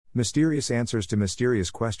Mysterious Answers to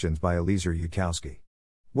Mysterious Questions by Eliezer Yudkowsky.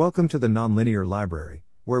 Welcome to the Nonlinear Library,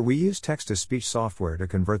 where we use text-to-speech software to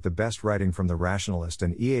convert the best writing from the Rationalist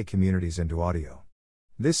and EA communities into audio.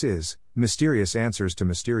 This is Mysterious Answers to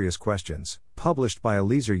Mysterious Questions, published by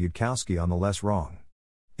Eliezer Yudkowsky on the LessWrong.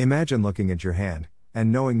 Imagine looking at your hand,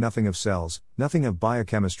 and knowing nothing of cells, nothing of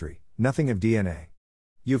biochemistry, nothing of DNA.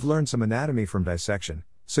 You've learned some anatomy from dissection,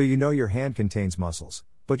 so you know your hand contains muscles,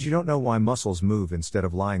 but you don't know why muscles move instead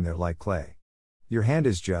of lying there like clay. Your hand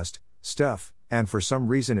is just stuff, and for some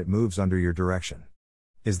reason it moves under your direction.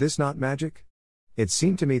 Is this not magic? It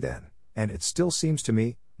seemed to me then, and it still seems to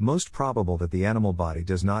me, most probable that the animal body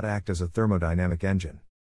does not act as a thermodynamic engine.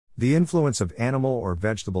 The influence of animal or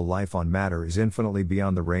vegetable life on matter is infinitely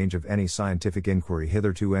beyond the range of any scientific inquiry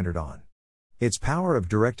hitherto entered on. Its power of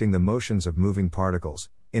directing the motions of moving particles,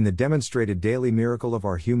 in the demonstrated daily miracle of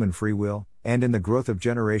our human free will, and in the growth of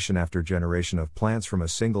generation after generation of plants from a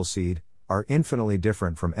single seed, are infinitely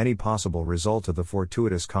different from any possible result of the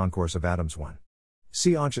fortuitous concourse of atoms. 1.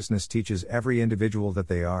 Onsciousness teaches every individual that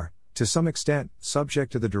they are, to some extent,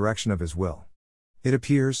 subject to the direction of his will. It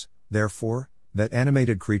appears, therefore, that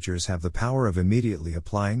animated creatures have the power of immediately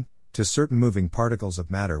applying, to certain moving particles of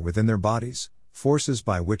matter within their bodies, forces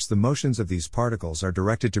by which the motions of these particles are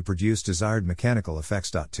directed to produce desired mechanical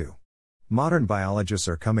effects. 2. Modern biologists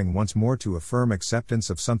are coming once more to a firm acceptance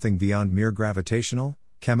of something beyond mere gravitational,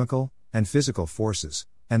 chemical, and physical forces,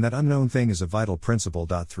 and that unknown thing is a vital principle.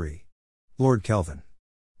 3. Lord Kelvin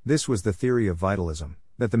This was the theory of vitalism,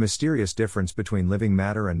 that the mysterious difference between living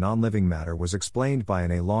matter and non-living matter was explained by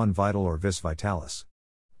an Élan vital or vis vitalis.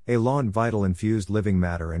 Élan vital infused living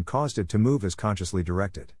matter and caused it to move as consciously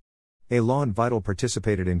directed. Élan vital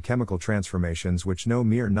participated in chemical transformations which no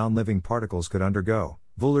mere non-living particles could undergo.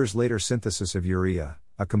 Wöhler's later synthesis of urea,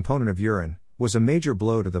 a component of urine, was a major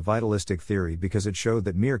blow to the vitalistic theory because it showed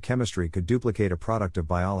that mere chemistry could duplicate a product of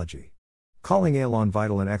biology. Calling Élan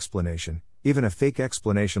vital an explanation, even a fake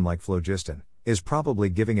explanation like phlogiston, is probably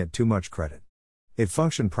giving it too much credit. It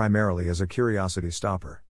functioned primarily as a curiosity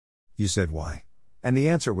stopper. You said why? And the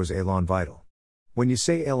answer was Élan vital. When you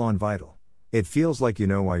say Élan vital, it feels like you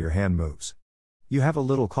know why your hand moves. You have a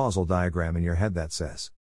little causal diagram in your head that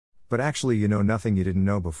says. But actually you know nothing you didn't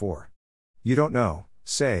know before. You don't know,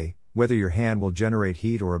 say, whether your hand will generate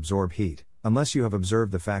heat or absorb heat, unless you have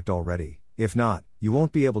observed the fact already. If not, you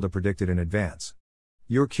won't be able to predict it in advance.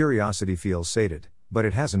 Your curiosity feels sated, but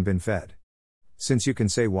it hasn't been fed. Since you can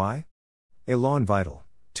say why? Élan vital,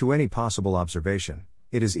 to any possible observation,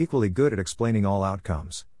 it is equally good at explaining all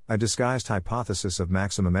outcomes, a disguised hypothesis of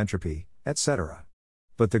maximum entropy, etc.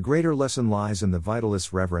 But the greater lesson lies in the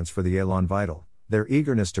vitalists' reverence for the Élan vital, their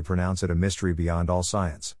eagerness to pronounce it a mystery beyond all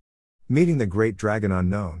science. Meeting the great dragon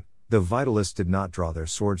unknown, the vitalists did not draw their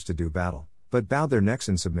swords to do battle, but bowed their necks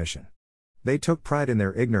in submission. They took pride in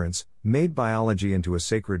their ignorance, made biology into a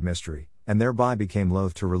sacred mystery, and thereby became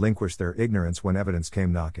loath to relinquish their ignorance when evidence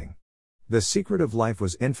came knocking. The secret of life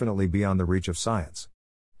was infinitely beyond the reach of science.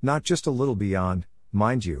 Not just a little beyond,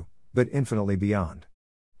 mind you, but infinitely beyond.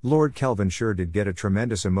 Lord Kelvin sure did get a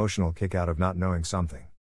tremendous emotional kick out of not knowing something.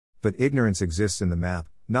 But ignorance exists in the map,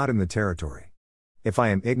 not in the territory. If I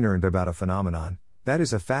am ignorant about a phenomenon, that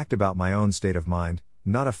is a fact about my own state of mind,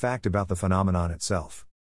 not a fact about the phenomenon itself.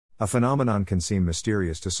 A phenomenon can seem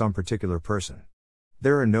mysterious to some particular person.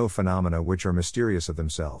 There are no phenomena which are mysterious of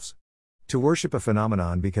themselves. To worship a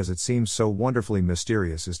phenomenon because it seems so wonderfully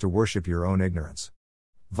mysterious is to worship your own ignorance.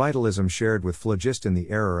 Vitalism shared with phlogiston the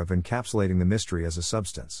error of encapsulating the mystery as a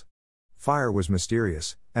substance. Fire was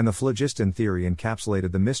mysterious, and the phlogiston theory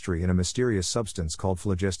encapsulated the mystery in a mysterious substance called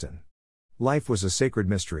phlogiston. Life was a sacred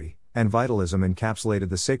mystery, and vitalism encapsulated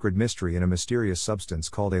the sacred mystery in a mysterious substance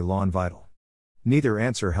called Élan vital. Neither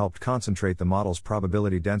answer helped concentrate the model's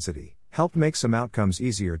probability density, helped make some outcomes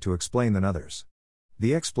easier to explain than others.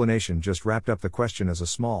 The explanation just wrapped up the question as a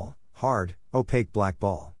small, hard, opaque black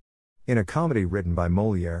ball. In a comedy written by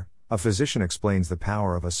Molière, a physician explains the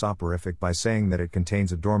power of a soporific by saying that it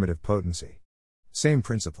contains a dormitive potency. Same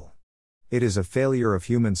principle. It is a failure of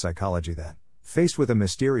human psychology that, faced with a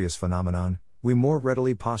mysterious phenomenon, we more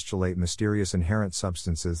readily postulate mysterious inherent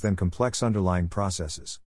substances than complex underlying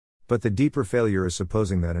processes. But the deeper failure is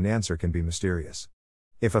supposing that an answer can be mysterious.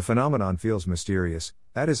 If a phenomenon feels mysterious,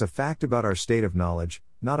 that is a fact about our state of knowledge,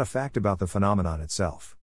 not a fact about the phenomenon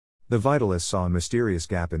itself. The vitalists saw a mysterious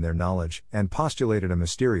gap in their knowledge, and postulated a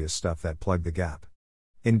mysterious stuff that plugged the gap.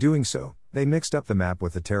 In doing so, they mixed up the map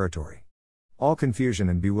with the territory. All confusion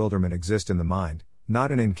and bewilderment exist in the mind, not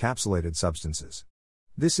in encapsulated substances.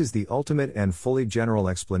 This is the ultimate and fully general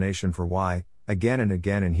explanation for why, again and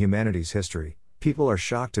again in humanity's history, People are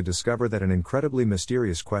shocked to discover that an incredibly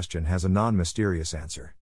mysterious question has a non-mysterious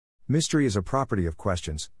answer. Mystery is a property of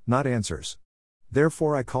questions, not answers.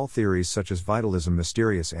 Therefore, I call theories such as vitalism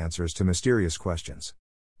mysterious answers to mysterious questions.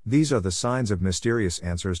 These are the signs of mysterious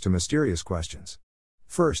answers to mysterious questions.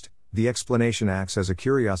 First, the explanation acts as a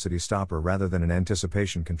curiosity stopper rather than an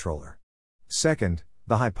anticipation controller. Second,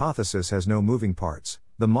 the hypothesis has no moving parts.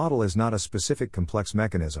 The model is not a specific complex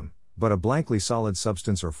mechanism, but a blankly solid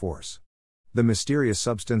substance or force. The mysterious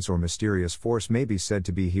substance or mysterious force may be said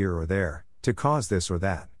to be here or there, to cause this or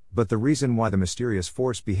that, but the reason why the mysterious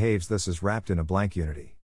force behaves thus is wrapped in a blank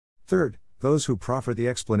unity. Third, those who proffer the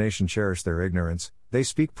explanation cherish their ignorance. They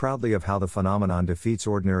speak proudly of how the phenomenon defeats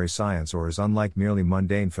ordinary science or is unlike merely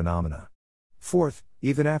mundane phenomena. Fourth,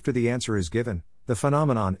 even after the answer is given, the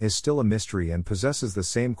phenomenon is still a mystery and possesses the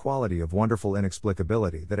same quality of wonderful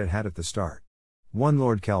inexplicability that it had at the start. 1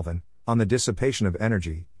 Lord Kelvin, on the dissipation of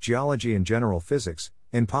energy, geology and general physics,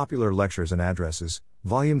 in Popular Lectures and Addresses,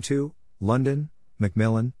 Volume 2, London,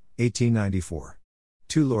 Macmillan, 1894.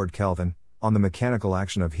 2 Lord Kelvin, on the mechanical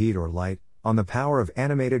action of heat or light, on the power of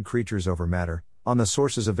animated creatures over matter, on the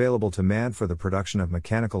sources available to man for the production of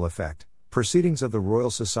mechanical effect, Proceedings of the Royal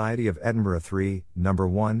Society of Edinburgh 3, No. 1,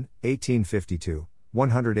 1852,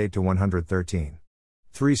 108-113.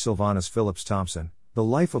 3 Sylvanus Phillips Thompson, The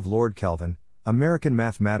Life of Lord Kelvin, American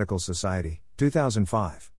Mathematical Society,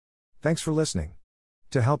 2005. Thanks for listening.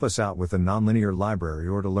 To help us out with the Nonlinear Library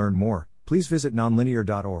or to learn more, please visit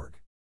nonlinear.org.